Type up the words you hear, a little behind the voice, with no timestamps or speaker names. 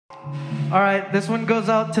All right, this one goes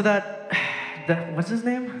out to that what's his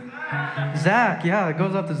name? Zach. Yeah, it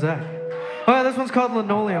goes out to Zach. All right, this one's called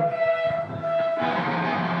Linoleum.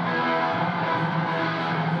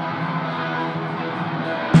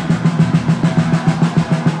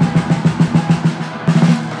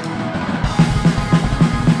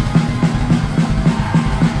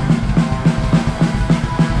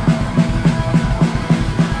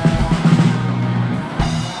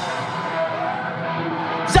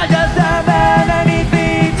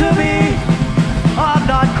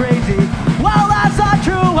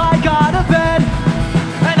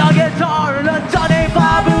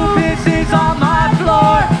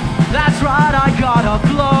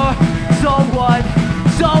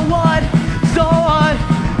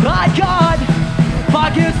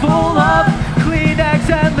 Pockets full of Kleenex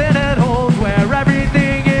and linen holes where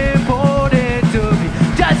everything important to me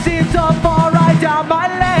just seems to fall right down my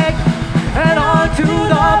leg and onto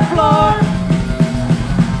the floor.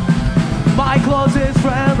 My closest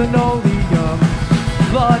friend, linoleum,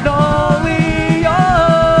 linoleum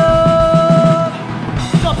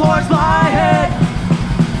supports my head.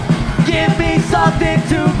 Give me something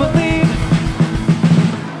to believe.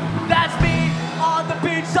 That's me on the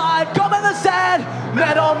beach side, combing the sand.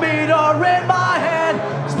 Metal meter in my hand,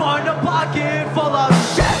 sporting a pocket full of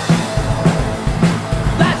shit.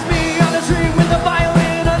 That's me on the street with a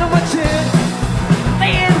violin under my chin,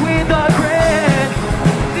 laying with a grin,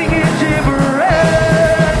 singing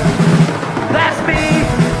gibberish. That's me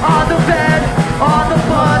on the bed, on the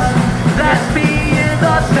bus. That's me in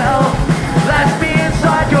the cell. That's me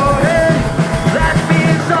inside your head. That's me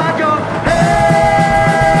inside your head.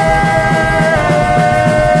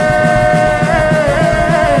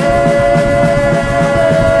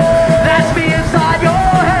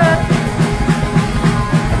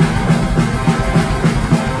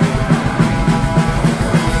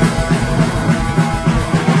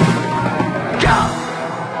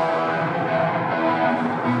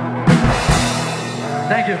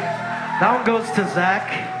 Thank you. That one goes to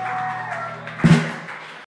Zach.